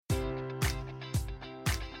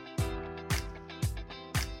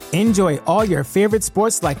Enjoy all your favorite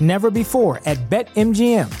sports like never before at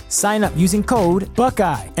BetMGM. Sign up using code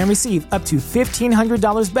Buckeye and receive up to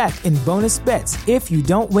 $1,500 back in bonus bets if you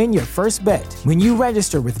don't win your first bet. When you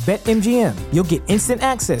register with BetMGM, you'll get instant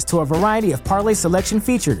access to a variety of parlay selection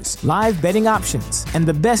features, live betting options, and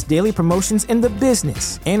the best daily promotions in the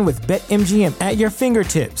business. And with BetMGM at your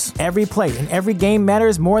fingertips, every play and every game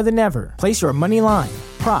matters more than ever. Place your money line,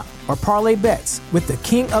 prop, or parlay bets with the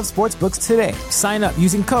king of sportsbooks today. Sign up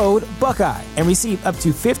using code Buckeye and receive up to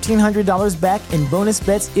 $1,500 back in bonus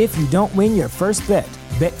bets if you don't win your first bet.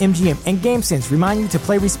 BetMGM and GameSense remind you to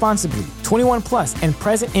play responsibly. 21 plus and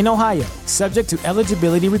present in Ohio, subject to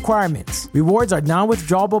eligibility requirements. Rewards are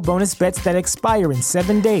non-withdrawable bonus bets that expire in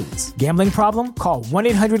 7 days. Gambling problem? Call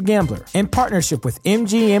 1-800-GAMBLER. In partnership with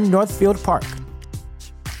MGM Northfield Park.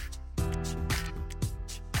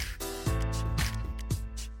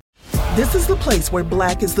 This is the place where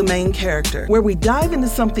Black is the main character, where we dive into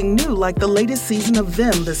something new like the latest season of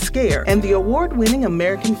Them, The Scare, and the award-winning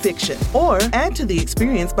American Fiction. Or add to the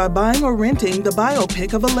experience by buying or renting the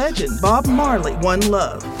biopic of a legend, Bob Marley, One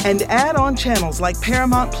Love. And add on channels like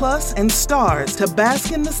Paramount Plus and Stars to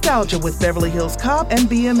bask in nostalgia with Beverly Hills Cop and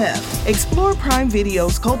BMF. Explore Prime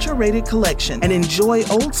Video's culture-rated collection and enjoy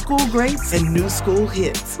old school greats and new school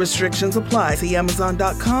hits. Restrictions apply. See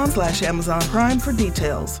Amazon.com/Amazon Prime for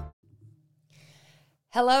details.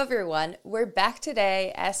 Hello everyone, we're back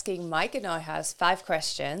today asking Maike Neuhaus 5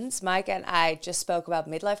 questions. Maike and I just spoke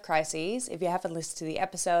about midlife crises. If you haven't listened to the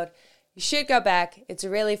episode, you should go back. It's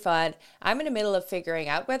really fun. I'm in the middle of figuring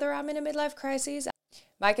out whether I'm in a midlife crisis.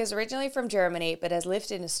 Maike is originally from Germany, but has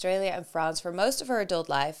lived in Australia and France for most of her adult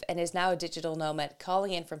life and is now a digital nomad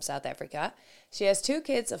calling in from South Africa. She has 2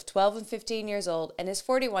 kids of 12 and 15 years old and is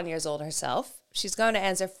 41 years old herself. She's going to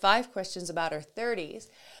answer 5 questions about her 30s.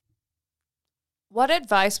 What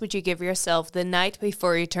advice would you give yourself the night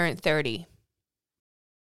before you turn 30?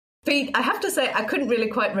 Pete, I have to say I couldn't really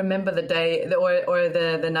quite remember the day or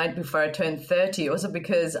the night before I turned 30, also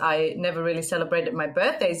because I never really celebrated my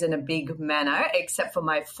birthdays in a big manner, except for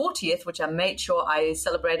my 40th, which I made sure I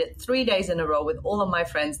celebrated 3 days in a row with all of my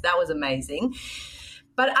friends. That was amazing.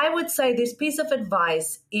 But I would say this piece of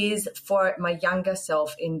advice is for my younger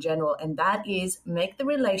self in general, and that is make the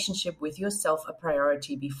relationship with yourself a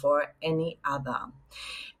priority before any other.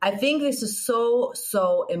 I think this is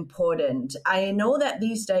so important. I know that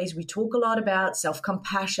these days we talk a lot about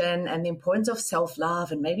self-compassion and the importance of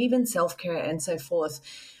self-love and maybe even self-care and so forth.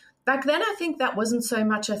 Back then, I think that wasn't so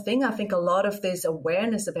much a thing. I think a lot of this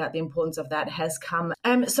awareness about the importance of that has come.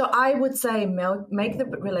 So I would say make the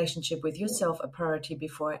relationship with yourself a priority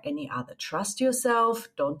before any other. Trust yourself.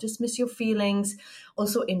 Don't dismiss your feelings.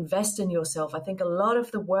 Also invest in yourself. I think a lot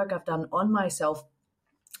of the work I've done on myself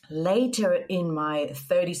later in my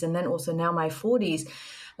 30s and then also now my 40s,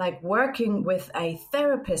 like working with a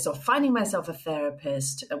therapist or finding myself a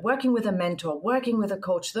therapist, working with a mentor, working with a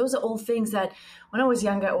coach. Those are all things that when I was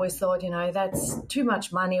younger, I always thought, that's too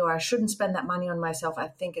much money or I shouldn't spend that money on myself. I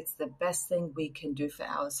think it's the best thing we can do for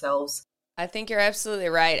ourselves. I think you're absolutely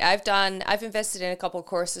right. I've invested in a couple of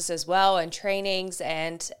courses as well and trainings,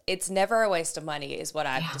 and it's never a waste of money is what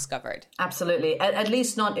I've discovered. Absolutely. At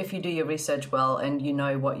least not if you do your research well and you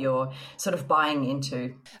know what you're sort of buying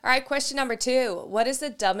into. All right, question number 2. What is the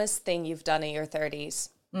dumbest thing you've done in your 30s?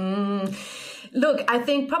 Look, I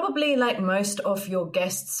think probably like most of your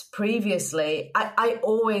guests previously, I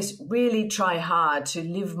always really try hard to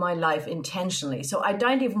live my life intentionally. So I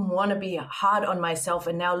don't even want to be hard on myself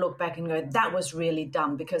and now look back and go, that was really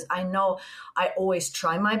dumb, because I know I always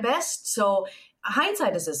try my best. So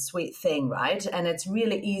hindsight is a sweet thing, right? And it's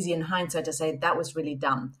really easy in hindsight to say that was really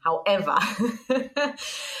dumb. However,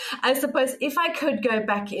 I suppose if I could go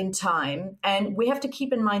back in time, and we have to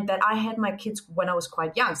keep in mind that I had my kids when I was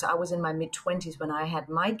quite young. So I was in my mid-20s when I had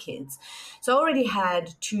my kids. So I already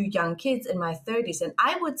had 2 young kids in my 30s. And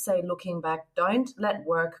I would say, looking back, don't let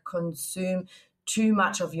work consume too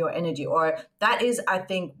much of your energy, or that is, I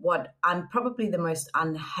think, what I'm probably the most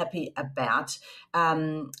unhappy about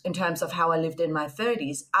in terms of how I lived in my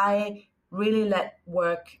 30s. I really let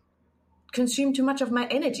work consume too much of my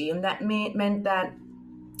energy, and that meant that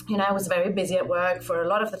I was very busy at work. For a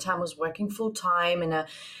lot of the time I was working full time in a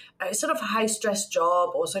sort of high stress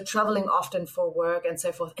job, also traveling often for work and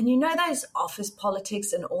so forth. And those office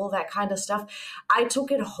politics and all that kind of stuff, I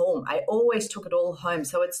took it home. I always took it all home.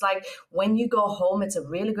 So it's like when you go home, it's a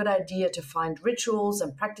really good idea to find rituals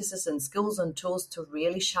and practices and skills and tools to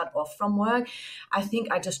really shut off from work. I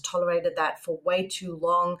think I just tolerated that for way too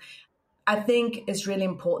long. I think it's really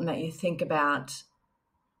important that you think about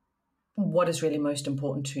what is really most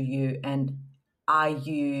important to you, and are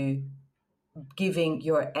you giving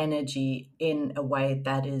your energy in a way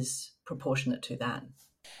that is proportionate to that.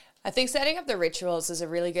 I think setting up the rituals is a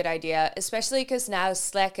really good idea, especially because now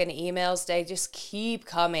Slack and emails, they just keep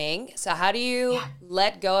coming. So how do you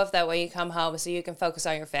let go of that when you come home so you can focus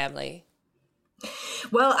on your family?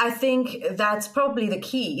 Well, I think that's probably the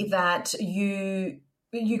key, that you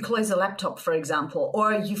close a laptop, for example,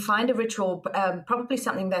 or you find a ritual, probably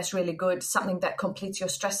something that's really good, something that completes your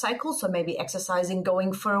stress cycle. So maybe exercising,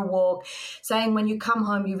 going for a walk, saying when you come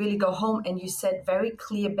home, you really go home and you set very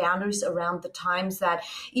clear boundaries around the times that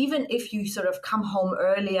even if you sort of come home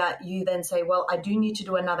earlier, you then say, well, I do need to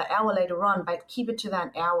do another hour later on, but keep it to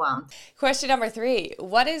that hour. Question number 3,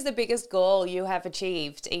 what is the biggest goal you have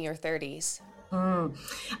achieved in your 30s?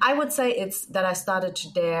 I would say it's that I started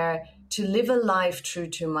to dare to live a life true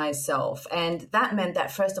to myself. And that meant that,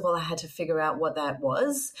 first of all, I had to figure out what that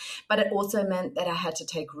was. But it also meant that I had to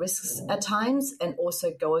take risks at times and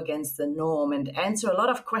also go against the norm and answer a lot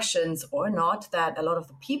of questions, or not, that a lot of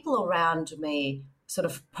the people around me sort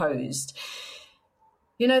of posed.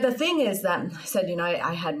 You know, the thing is that I said, you know,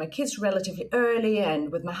 I had my kids relatively early,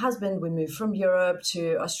 and with my husband, we moved from Europe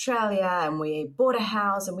to Australia, and we bought a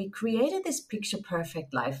house, and we created this picture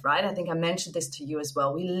perfect life, right? I think I mentioned this to you as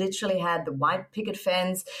well. We literally had the white picket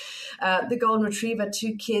fence, the golden retriever,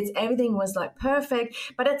 2 kids, everything was like perfect.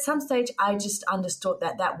 But at some stage, I just understood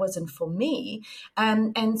that that wasn't for me.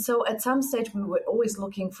 And so at some stage, we were always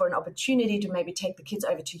looking for an opportunity to maybe take the kids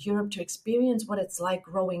over to Europe to experience what it's like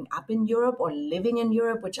growing up in Europe or living in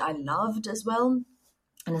Europe, which I loved as well.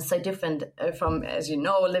 And it's so different from, as you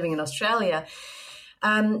know, living in Australia.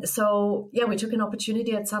 So we took an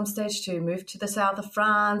opportunity at some stage to move to the south of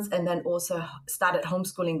France, and then also started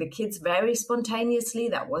homeschooling the kids very spontaneously.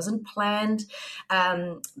 That wasn't planned.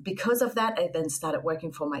 Because of that, I then started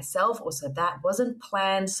working for myself. Also, that wasn't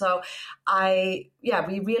planned. So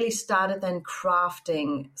we really started then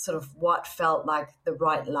crafting sort of what felt like the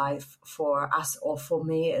right life for us, or for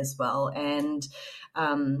me as well.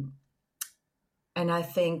 And I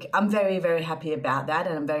think I'm very, very happy about that.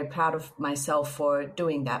 And I'm very proud of myself for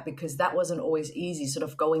doing that, because that wasn't always easy, sort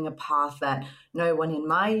of going a path that no one in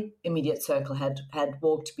my immediate circle had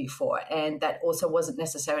walked before. And that also wasn't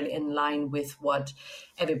necessarily in line with what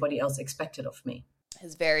everybody else expected of me.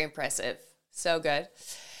 It's very impressive. So good.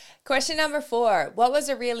 Question number 4. What was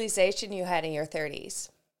a realization you had in your 30s?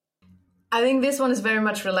 I think this one is very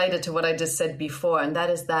much related to what I just said before, and that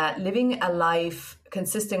is that living a life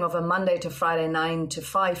consisting of a Monday to Friday 9 to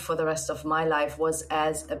 5 for the rest of my life was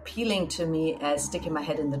as appealing to me as sticking my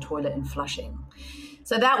head in the toilet and flushing.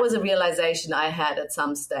 So that was a realization I had at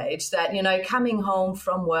some stage, that, you know, coming home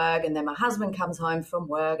from work, and then my husband comes home from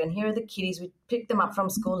work, and here are the kiddies, we pick them up from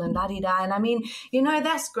school and la-di-da. And I mean, you know,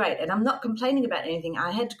 that's great. And I'm not complaining about anything.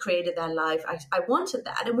 I had created that life. I wanted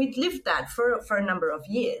that, and we'd lived that for a number of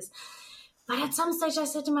years. But at some stage I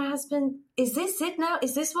said to my husband, is this it now?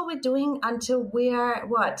 Is this what we're doing until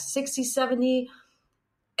we're, 60, 70,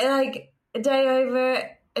 like a day over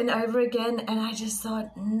and over again? And I just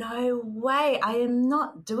thought, no way, I am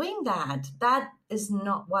not doing that. That is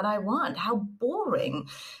not what I want. How boring.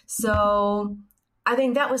 So I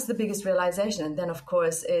think that was the biggest realization. And then, of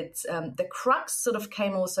course, it's the crux sort of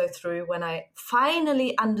came also through when I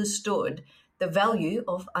finally understood the value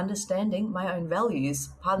of understanding my own values,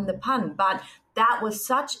 pardon the pun. But that was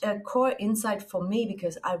such a core insight for me,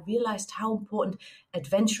 because I realized how important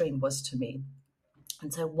adventuring was to me.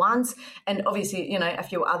 And so and obviously, you know, a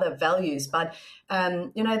few other values, but,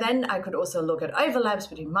 then I could also look at overlaps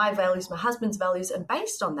between my values, my husband's values. And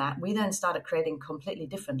based on that, we then started creating completely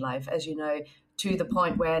different life, as you know, to the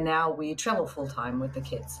point where now we travel full time with the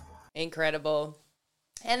kids. Incredible.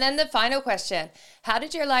 And then the final question, how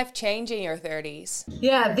did your life change in your 30s?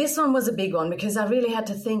 Yeah, this one was a big one, because I really had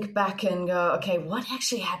to think back and go, okay, what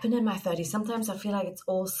actually happened in my 30s? Sometimes I feel like it's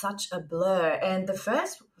all such a blur. And the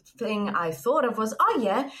first thing I thought of was,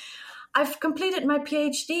 I've completed my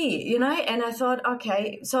PhD, you know, and I thought,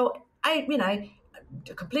 okay, so I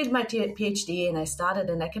completed my PhD and I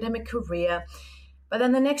started an academic career. But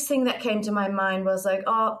then the next thing that came to my mind was like,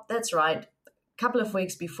 oh, that's right. Couple of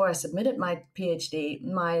weeks before I submitted my PhD,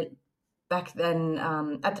 my back then,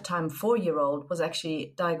 at the time, 4-year-old was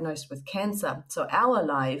actually diagnosed with cancer. So our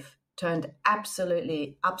life turned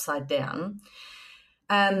absolutely upside down.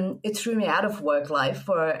 It threw me out of work life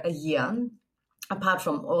for a year, apart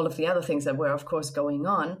from all of the other things that were, of course, going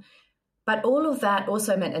on. But all of that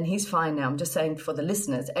also meant, and he's fine now, I'm just saying for the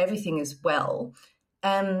listeners, everything is well.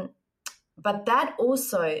 But that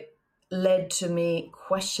also led to me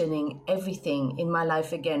questioning everything in my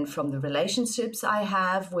life again, from the relationships I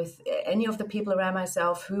have with any of the people around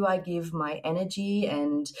myself, who I give my energy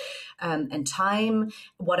and time,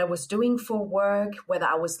 what I was doing for work, whether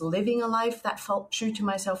I was living a life that felt true to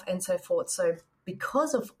myself, and so forth. So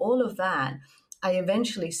because of all of that, I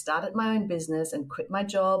eventually started my own business and quit my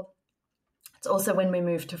job. It's also when we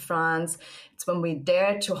moved to France. It's when we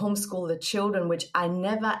dared to homeschool the children, which I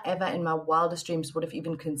never, ever in my wildest dreams would have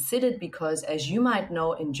even considered, because as you might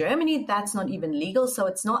know, in Germany, that's not even legal. So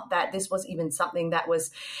it's not that this was even something that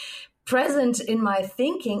was present in my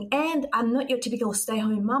thinking. And I'm not your typical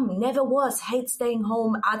stay-home mum. Never was. Hate staying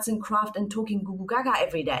home, arts and craft, and talking goo goo gaga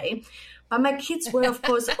every day. But my kids were, of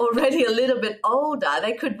course, already a little bit older.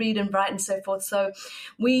 They could read and write and so forth. So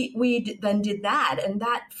we then did that, and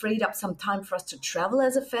that freed up some time for us to travel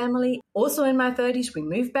as a family. Also in my 30s, we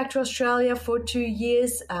moved back to Australia for 2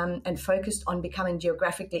 years and focused on becoming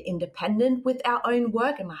geographically independent with our own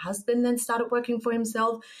work. And my husband then started working for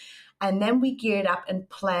himself. And then we geared up and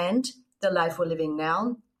planned the life we're living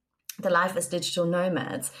now, the life as digital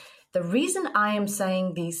nomads. The reason I am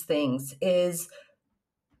saying these things is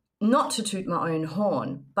not to toot my own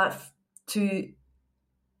horn, but to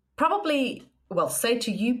probably, say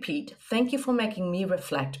to you, Pete, thank you for making me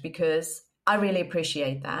reflect, because I really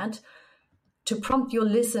appreciate that. To prompt your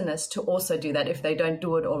listeners to also do that if they don't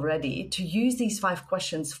do it already, to use these 5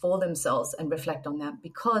 questions for themselves and reflect on that,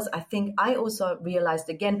 because I think I also realized,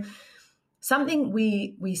 again, something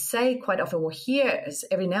we say quite often, or hear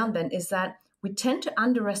every now and then, is that we tend to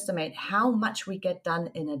underestimate how much we get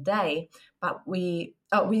done in a day, but we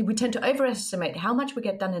tend to overestimate how much we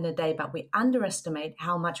get done in a day, but we underestimate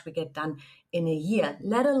how much we get done in a year,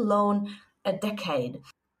 let alone a decade.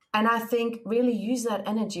 And I think really use that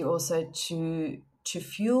energy also to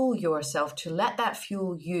fuel yourself, to let that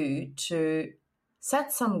fuel you, to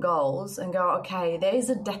set some goals and go, okay, there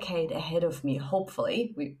is a decade ahead of me,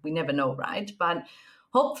 hopefully. We never know, right? But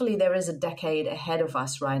hopefully there is a decade ahead of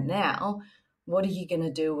us right now. What are you going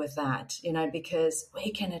to do with that? Because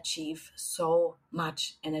we can achieve so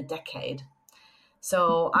much in a decade.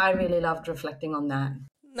 So I really loved reflecting on that.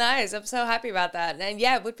 Nice. I'm so happy about that. And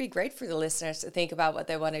yeah, it would be great for the listeners to think about what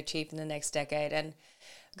they want to achieve in the next decade and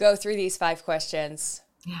go through these 5 questions.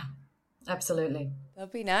 Yeah, absolutely.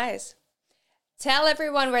 That'd be nice. Tell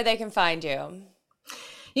everyone where they can find you.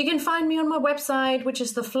 You can find me on my website, which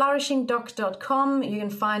is theflourishingdoc.com. You can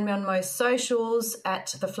find me on most socials at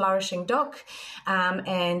theflourishingdoc.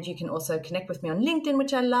 And you can also connect with me on LinkedIn,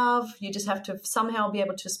 which I love. You just have to somehow be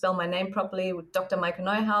able to spell my name properly, with Dr. Maike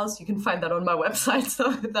Neuhaus. You can find that on my website,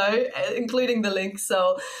 though, including the link.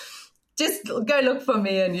 So just go look for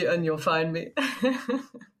me and you'll find me.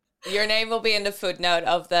 Your name will be in the footnote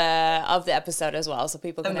of the episode as well, so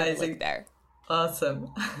people can have a look there. Awesome.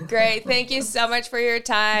 Great. Thank you so much for your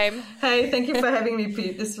time. Hey, thank you for having me,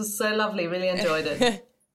 Pete. This was so lovely. Really enjoyed it.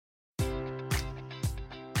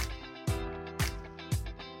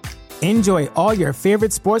 Enjoy all your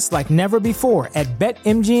favorite sports like never before at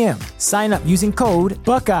BetMGM. Sign up using code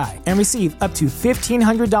Buckeye and receive up to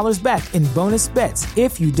 $1,500 back in bonus bets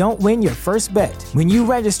if you don't win your first bet. When you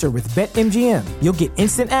register with BetMGM, you'll get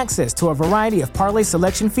instant access to a variety of parlay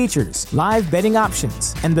selection features, live betting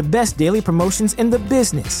options, and the best daily promotions in the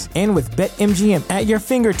business. And with BetMGM at your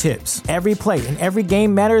fingertips, every play and every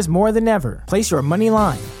game matters more than ever. Place your money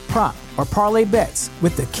line, prop, or parlay bets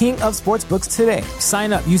with the king of sportsbooks today.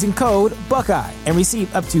 Sign up using code Buckeye and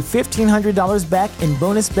receive up to $1,500 back in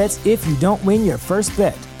bonus bets if you don't win your first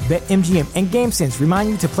bet. BetMGM and GameSense remind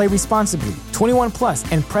you to play responsibly. 21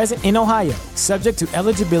 plus and present in Ohio, subject to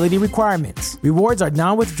eligibility requirements. Rewards are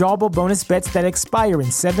non-withdrawable bonus bets that expire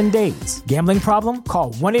in 7 days. Gambling problem?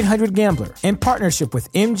 Call 1-800-GAMBLER. In partnership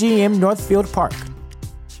with MGM Northfield Park.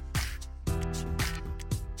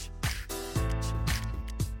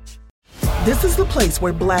 This is the place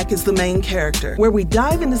where Black is the main character, where we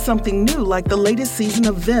dive into something new like the latest season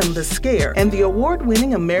of Them, The Scare, and the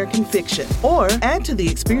award-winning American Fiction. Or add to the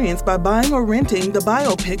experience by buying or renting the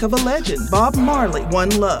biopic of a legend, Bob Marley, One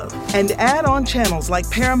Love. And add on channels like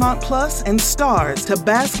Paramount Plus and Stars to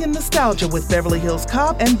bask in nostalgia with Beverly Hills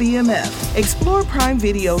Cop and BMF. Explore Prime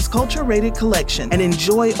Video's culture-rated collection and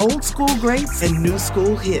enjoy old school greats and new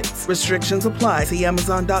school hits. Restrictions apply. See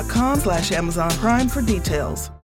Amazon.com/Amazon Prime for details.